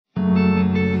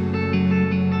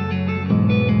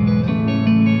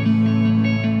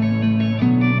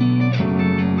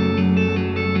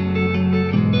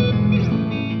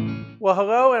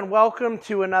Hello and welcome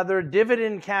to another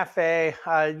Dividend Cafe.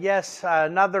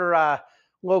 Another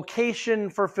location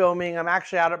for filming. I'm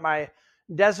actually out at my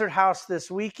desert house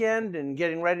this weekend and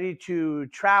getting ready to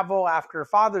travel after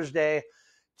Father's Day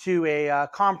to a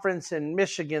conference in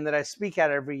Michigan that I speak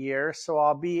at every year. So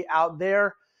I'll be out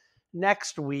there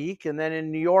next week and then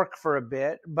in New York for a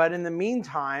bit. But in the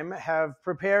meantime, have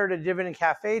prepared a Dividend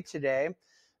Cafe today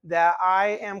that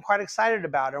I am quite excited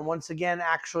about. And once again,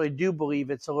 actually do believe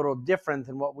it's a little different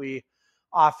than what we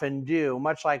often do.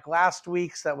 Much like last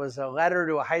week's, that was a letter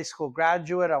to a high school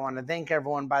graduate. I want to thank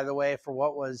everyone, by the way, for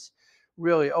what was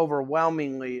really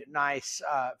overwhelmingly nice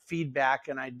feedback.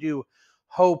 And I do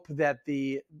hope that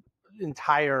the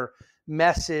entire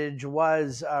message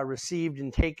was received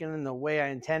and taken in the way I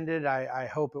intended. I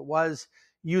hope it was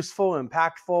useful,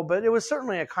 impactful, but it was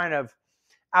certainly a kind of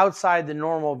outside the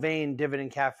normal vein Dividend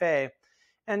Cafe.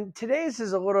 And today's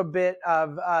is a little bit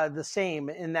of the same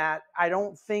in that I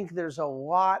don't think there's a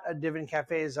lot of Dividend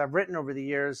Cafes I've written over the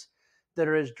years that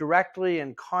are as directly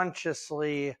and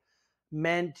consciously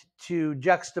meant to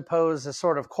juxtapose a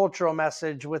sort of cultural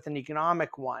message with an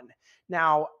economic one.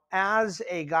 Now, as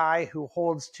a guy who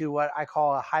holds to what I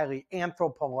call a highly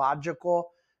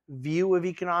anthropological view of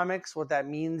economics, what that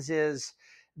means is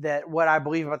that what I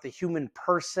believe about the human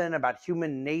person, about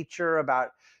human nature,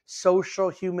 about social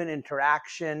human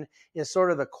interaction is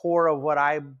sort of the core of what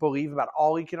I believe about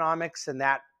all economics, and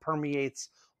that permeates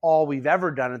all we've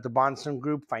ever done at the Bahnsen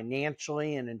Group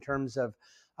financially and in terms of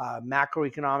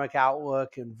macroeconomic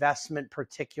outlook, investment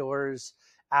particulars,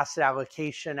 asset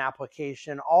allocation,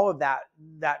 application, all of that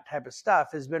type of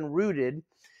stuff has been rooted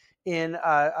in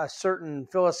a certain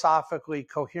philosophically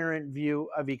coherent view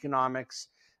of economics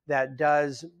that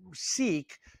does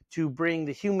seek to bring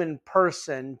the human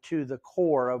person to the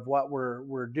core of what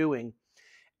we're doing.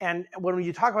 And when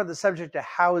you talk about the subject of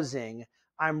housing,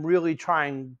 I'm really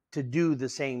trying to do the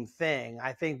same thing.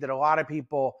 I think that a lot of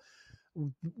people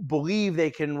believe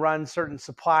they can run certain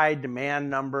supply demand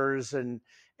numbers and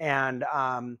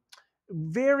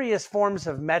various forms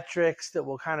of metrics that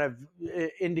will kind of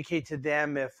indicate to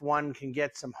them if one can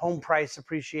get some home price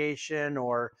appreciation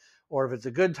or if it's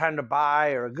a good time to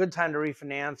buy or a good time to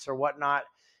refinance or whatnot.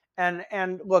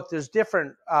 And look, there's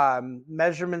different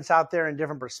measurements out there and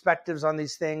different perspectives on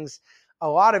these things. A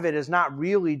lot of it is not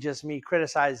really just me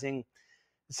criticizing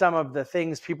some of the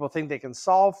things people think they can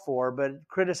solve for, but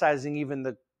criticizing even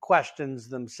the questions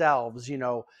themselves. You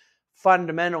know,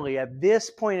 fundamentally, at this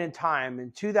point in time,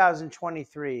 in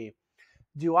 2023,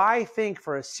 do I think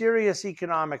for a serious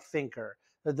economic thinker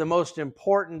that the most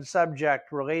important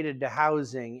subject related to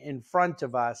housing in front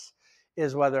of us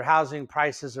is whether housing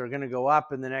prices are going to go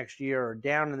up in the next year or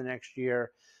down in the next year?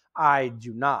 I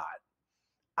do not.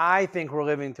 I think we're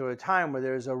living through a time where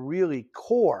there's a really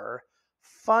core,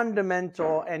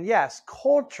 fundamental, and yes,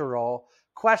 cultural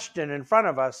question in front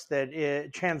of us that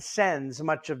it transcends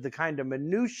much of the kind of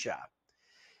minutia.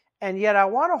 And yet I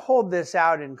want to hold this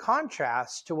out in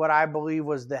contrast to what I believe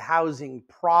was the housing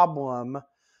problem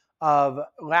of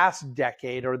last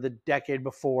decade or the decade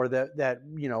before that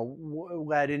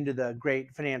led into the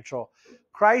great financial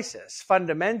crisis.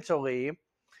 Fundamentally,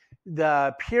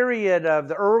 the period of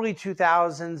the early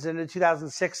 2000s into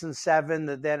 2006 and 7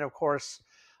 that then, of course,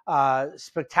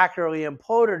 spectacularly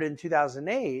imploded in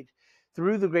 2008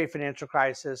 through the great financial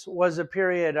crisis was a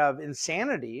period of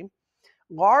insanity,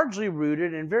 largely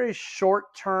rooted in very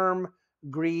short-term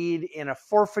greed, in a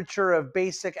forfeiture of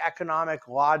basic economic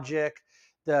logic,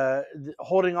 the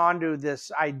holding on to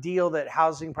this ideal that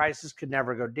housing prices could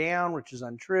never go down, which is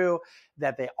untrue,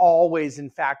 that they always, in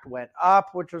fact, went up,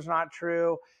 which was not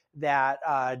true, that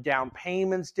down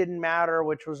payments didn't matter,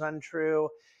 which was untrue,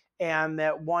 and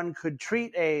that one could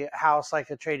treat a house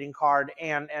like a trading card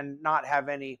and not have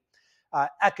any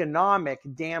economic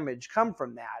damage come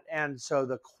from that. And so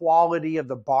the quality of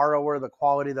the borrower, the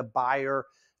quality of the buyer,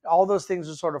 all those things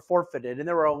are sort of forfeited. And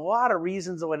there were a lot of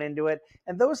reasons that went into it.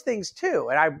 And those things too,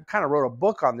 and I kind of wrote a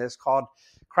book on this called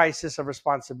Crisis of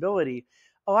Responsibility.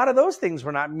 A lot of those things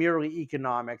were not merely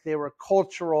economic. They were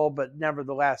cultural, but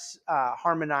nevertheless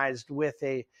harmonized with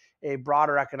a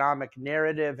broader economic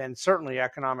narrative and certainly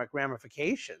economic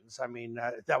ramifications. I mean,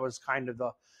 that was kind of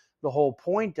the whole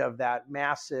point of that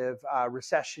massive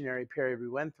recessionary period we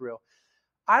went through.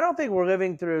 I don't think we're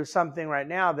living through something right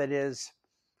now that is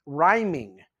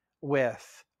rhyming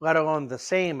with, let alone the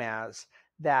same as,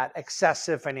 that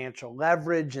excessive financial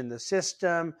leverage in the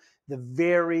system, the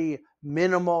very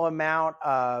minimal amount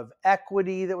of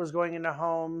equity that was going into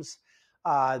homes,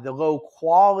 the low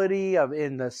quality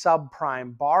in the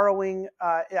subprime borrowing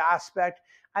aspect.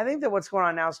 I think that what's going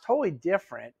on now is totally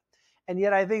different. And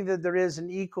yet I think that there is an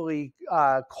equally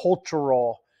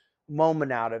cultural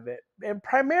moment out of it. And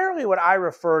primarily what I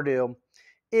refer to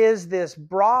is this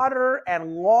broader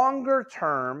and longer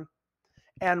term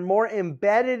and more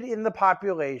embedded in the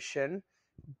population,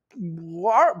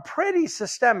 pretty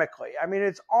systemically. I mean,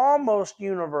 it's almost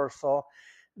universal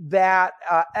that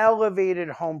elevated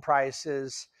home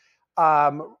prices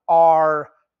are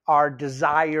our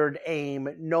desired aim,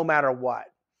 no matter what,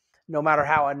 no matter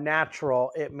how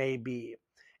unnatural it may be.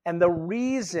 And the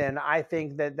reason I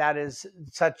think that that is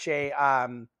such a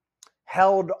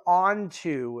held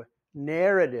onto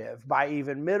narrative by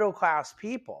even middle class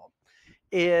people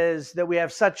is that we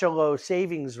have such a low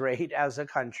savings rate as a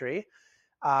country.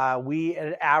 We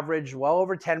averaged well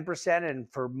over 10%, and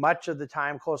for much of the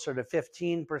time, closer to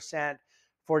 15%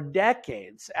 for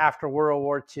decades after World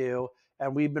War II.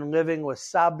 And we've been living with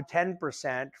sub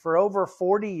 10% for over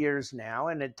 40 years now,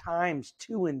 and at times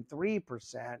 2 and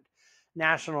 3%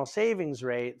 national savings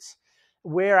rates,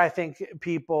 where I think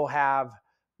people have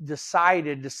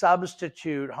decided to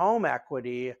substitute home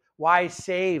equity. Why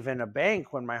save in a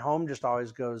bank when my home just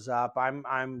always goes up?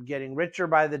 I'm getting richer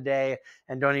by the day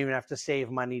and don't even have to save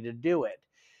money to do it.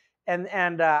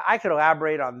 And I could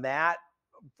elaborate on that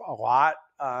a lot.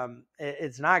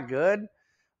 It's not good,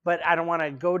 but I don't want to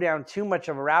go down too much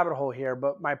of a rabbit hole here.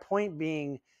 But my point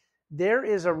being, there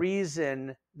is a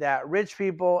reason that rich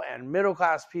people and middle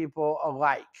class people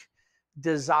alike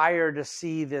desire to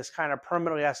see this kind of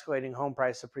permanently escalating home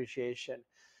price appreciation.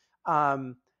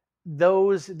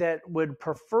 Those that would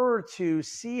prefer to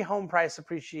see home price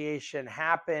appreciation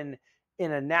happen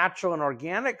in a natural and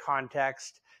organic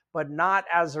context, but not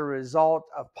as a result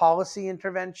of policy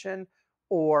intervention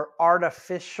or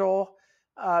artificial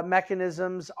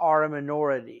mechanisms, are a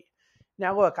minority.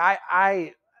 Now, look,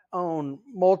 I own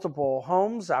multiple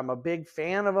homes. I'm a big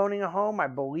fan of owning a home. I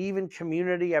believe in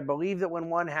community. I believe that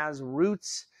when one has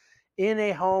roots in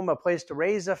a home, a place to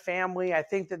raise a family, I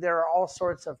think that there are all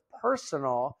sorts of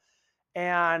personal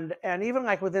and even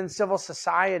like within civil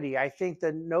society, I think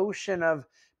the notion of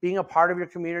being a part of your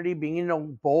community, being in a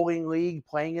bowling league,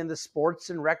 playing in the sports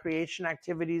and recreation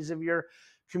activities of your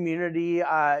community,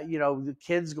 the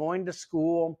kids going to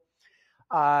school,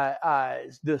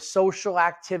 the social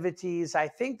activities. I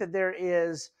think that there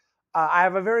is, I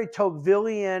have a very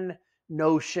Tocquevillian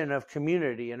notion of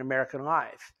community in American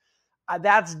life.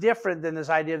 That's different than this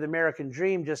idea of the American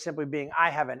dream just simply being, I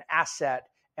have an asset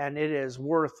and it is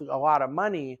worth a lot of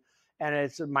money and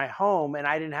it's my home and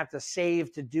I didn't have to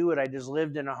save to do it. I just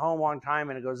lived in a home a long time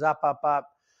and it goes up, up, up.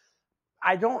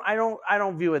 I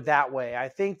don't view it that way. I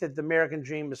think that the American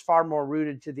dream is far more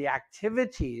rooted to the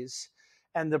activities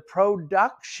and the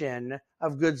production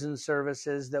of goods and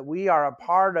services that we are a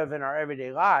part of in our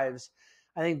everyday lives.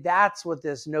 I think that's what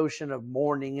this notion of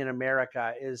mourning in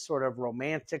America is sort of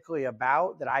romantically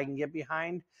about, that I can get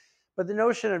behind. But the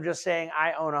notion of just saying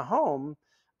I own a home,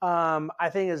 I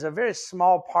think is a very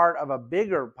small part of a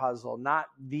bigger puzzle, not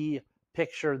the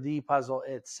picture, the puzzle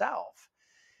itself.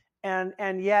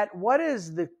 And yet, what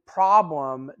is the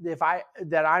problem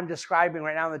that I'm describing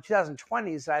right now in the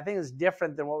 2020s that I think is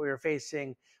different than what we were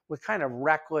facing with kind of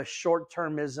reckless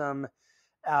short-termism,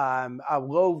 a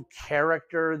low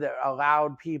character that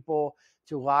allowed people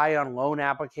to lie on loan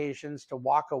applications, to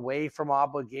walk away from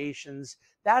obligations.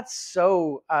 That's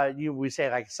so, we say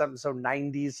like something so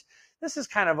 90s. This is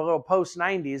kind of a little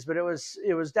post-90s, but it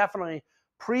was definitely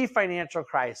pre-financial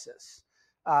crisis.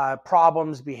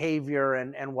 Problems, behavior,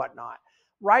 and whatnot.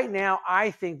 Right now, I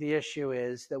think the issue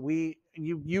is that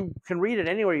you can read it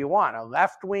anywhere you want, a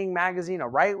left-wing magazine, a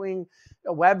right-wing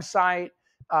website,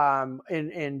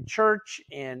 in church,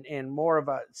 in more of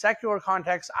a secular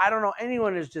context. I don't know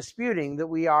anyone is disputing that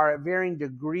we are at varying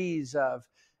degrees of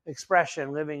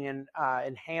expression living in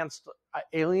enhanced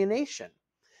alienation,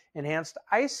 enhanced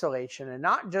isolation, and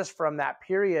not just from that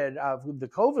period of the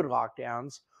COVID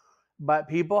lockdowns, but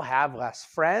people have less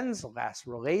friends, less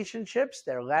relationships.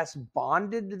 They're less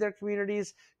bonded to their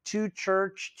communities, to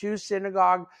church, to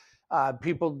synagogue.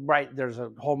 There's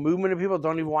a whole movement of people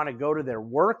don't even want to go to their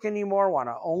work anymore, want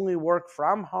to only work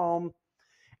from home.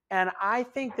 And I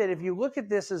think that if you look at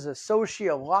this as a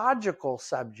sociological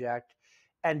subject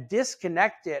and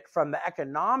disconnect it from the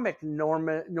economic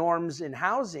norms in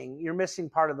housing, you're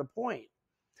missing part of the point.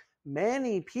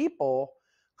 Many people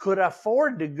could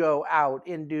afford to go out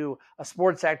and do a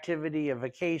sports activity, a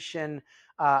vacation,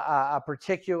 a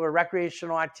particular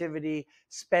recreational activity,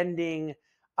 spending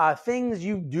things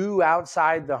you do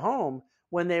outside the home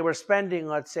when they were spending,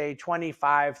 let's say,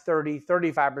 25, 30,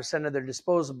 35% of their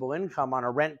disposable income on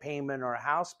a rent payment or a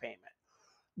house payment.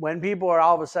 When people are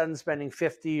all of a sudden spending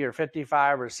 50 or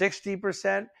 55 or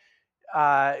 60%,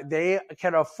 they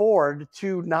can afford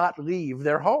to not leave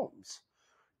their homes.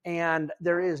 And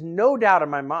there is no doubt in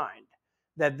my mind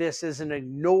that this is an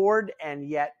ignored and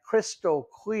yet crystal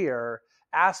clear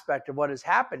aspect of what is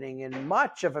happening in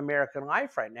much of American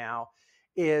life right now,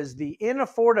 is the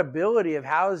inaffordability of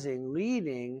housing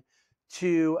leading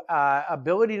to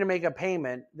ability to make a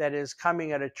payment that is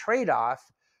coming at a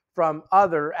trade-off from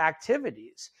other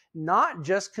activities, not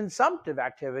just consumptive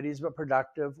activities, but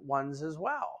productive ones as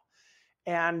well.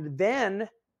 And then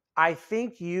I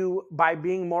think by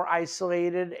being more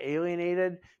isolated,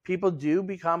 alienated, people do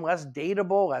become less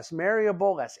dateable, less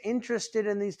marriable, less interested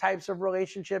in these types of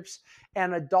relationships,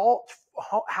 and adult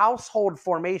household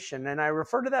formation. And I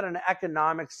refer to that in an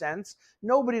economic sense.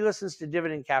 Nobody listens to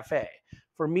Dividend Cafe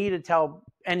for me to tell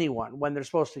anyone when they're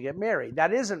supposed to get married.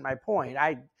 That isn't my point.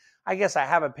 I guess I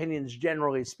have opinions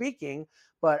generally speaking,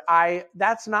 but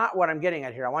that's not what I'm getting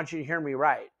at here. I want you to hear me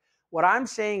right. What I'm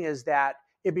saying is that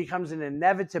it becomes an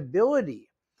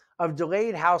inevitability of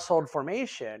delayed household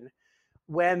formation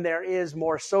when there is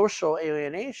more social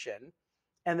alienation,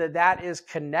 and that is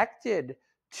connected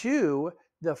to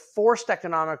the forced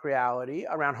economic reality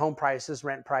around home prices,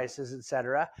 rent prices, et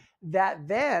cetera, that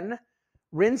then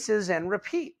rinses and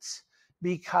repeats.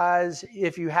 Because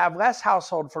if you have less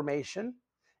household formation,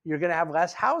 you're going to have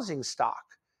less housing stock.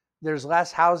 There's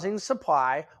less housing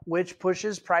supply, which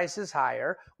pushes prices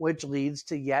higher, which leads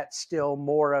to yet still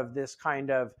more of this kind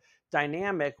of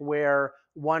dynamic where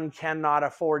one cannot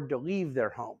afford to leave their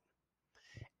home.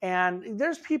 And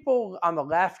there's people on the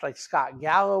left like Scott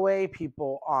Galloway,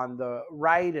 people on the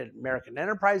right at American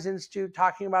Enterprise Institute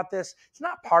talking about this. It's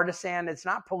not partisan, it's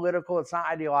not political, it's not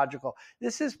ideological.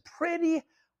 This is pretty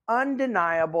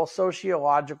undeniable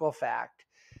sociological fact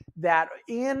that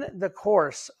in the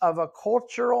course of a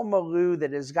cultural milieu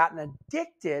that has gotten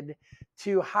addicted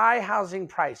to high housing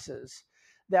prices,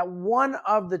 that one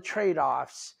of the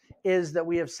trade-offs is that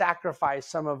we have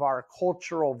sacrificed some of our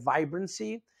cultural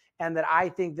vibrancy, and that I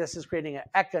think this is creating an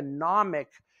economic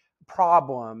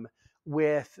problem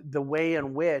with the way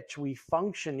in which we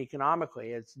function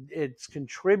economically. It's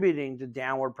contributing to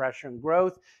downward pressure in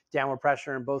growth, downward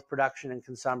pressure in both production and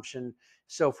consumption,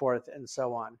 so forth and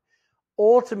so on.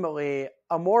 Ultimately,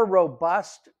 a more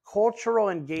robust cultural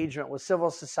engagement with civil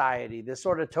society, this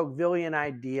sort of Tocquevillian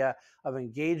idea of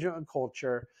engagement with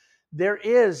culture, there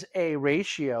is a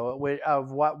ratio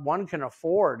of what one can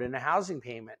afford in a housing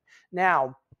payment.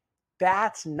 Now,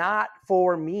 that's not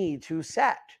for me to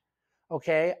set,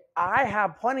 okay? I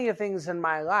have plenty of things in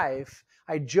my life.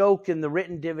 I joke in the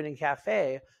Written Dividend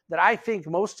Cafe that I think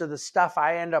most of the stuff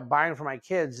I end up buying for my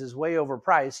kids is way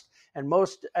overpriced.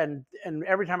 And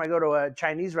every time I go to a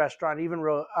Chinese restaurant, even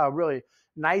a really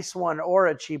nice one or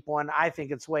a cheap one, I think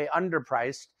it's way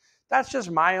underpriced. That's just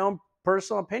my own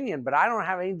personal opinion, but I don't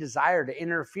have any desire to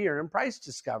interfere in price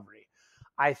discovery.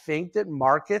 I think that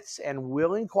markets and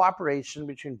willing cooperation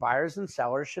between buyers and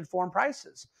sellers should form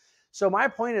prices. So my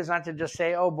point is not to just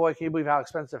say, oh boy, can you believe how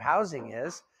expensive housing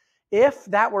is? If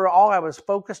that were all I was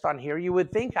focused on here, you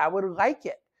would think I would like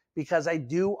it, because I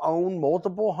do own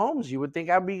multiple homes. You would think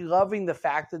I'd be loving the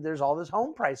fact that there's all this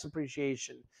home price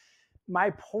appreciation.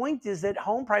 My point is that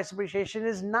home price appreciation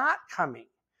is not coming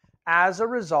as a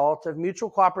result of mutual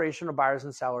cooperation of buyers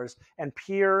and sellers and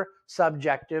pure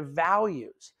subjective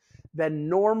values. The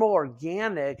normal,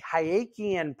 organic,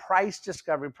 Hayekian price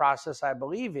discovery process I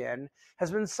believe in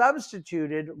has been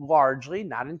substituted largely,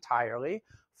 not entirely,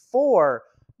 for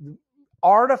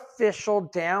artificial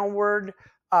downward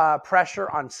pressure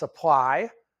on supply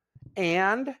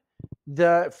and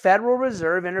the Federal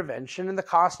Reserve intervention in the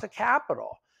cost of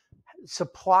capital.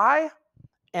 Supply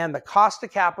and the cost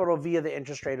of capital via the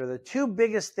interest rate are the two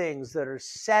biggest things that are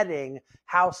setting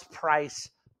house price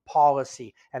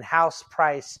policy and house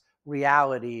price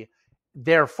reality,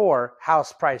 therefore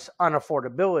house price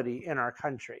unaffordability in our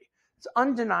country. It's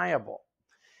undeniable.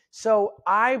 So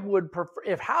I would prefer,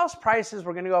 if house prices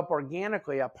were going to go up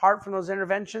organically apart from those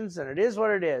interventions, then it is what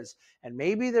it is. And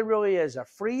maybe there really is a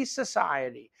free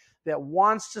society that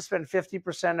wants to spend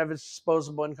 50% of its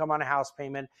disposable income on a house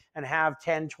payment and have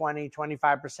 10, 20,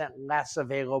 25% less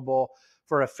available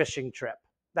for a fishing trip.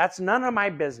 That's none of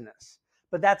my business,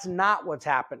 but that's not what's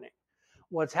happening.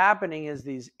 What's happening is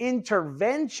these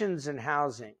interventions in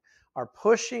housing are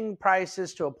pushing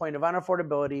prices to a point of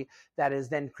unaffordability that is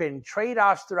then creating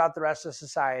trade-offs throughout the rest of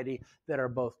society that are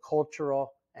both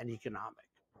cultural and economic.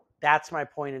 That's my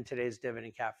point in today's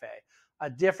Dividend Cafe. A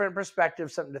different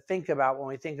perspective, something to think about when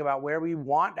we think about where we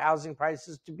want housing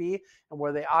prices to be and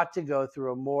where they ought to go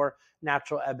through a more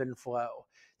natural ebb and flow.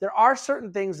 There are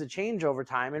certain things that change over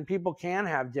time, and people can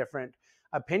have different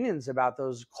opinions about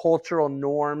those cultural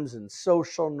norms and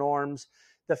social norms.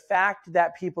 The fact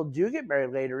that people do get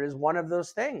married later is one of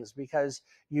those things, because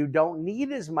you don't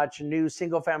need as much new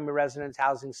single-family residence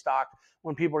housing stock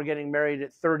when people are getting married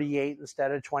at 38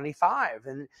 instead of 25.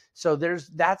 And so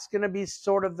that's going to be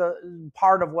sort of the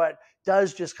part of what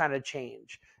does just kind of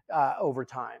change over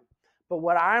time. But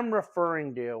what I'm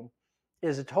referring to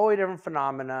is a totally different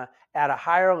phenomena at a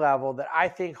higher level that I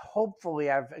think hopefully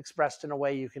I've expressed in a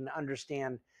way you can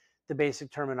understand the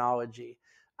basic terminology.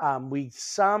 We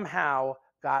somehow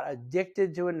got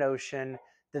addicted to a notion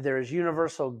that there is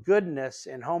universal goodness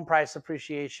in home price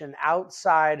appreciation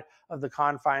outside of the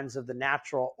confines of the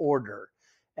natural order.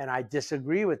 And I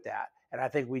disagree with that. And I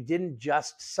think we didn't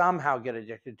just somehow get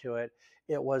addicted to it.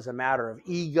 It was a matter of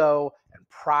ego and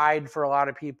pride for a lot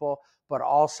of people, but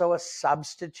also a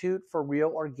substitute for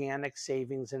real organic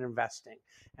savings and investing.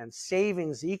 And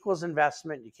savings equals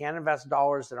investment. You can't invest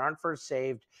dollars that aren't first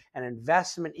saved. And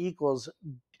investment equals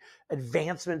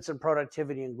advancements in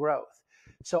productivity and growth.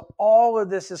 So all of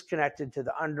this is connected to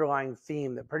the underlying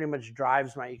theme that pretty much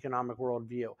drives my economic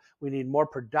worldview. We need more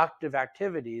productive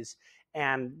activities,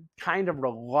 and kind of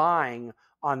relying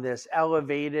on this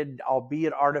elevated,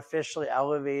 albeit artificially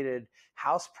elevated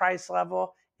house price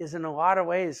level is in a lot of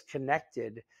ways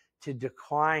connected to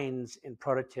declines in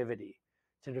productivity,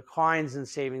 to declines in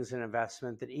savings and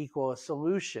investment that equal a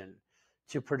solution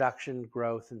to production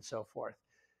growth and so forth.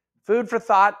 Food for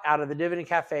thought out of the Dividend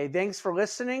Cafe. Thanks for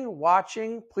listening,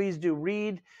 watching. Please do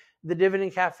read the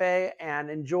Dividend Cafe and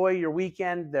enjoy your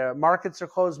weekend. The markets are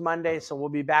closed Monday, so we'll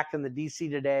be back in the DC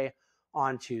today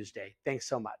on Tuesday. Thanks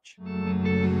so much.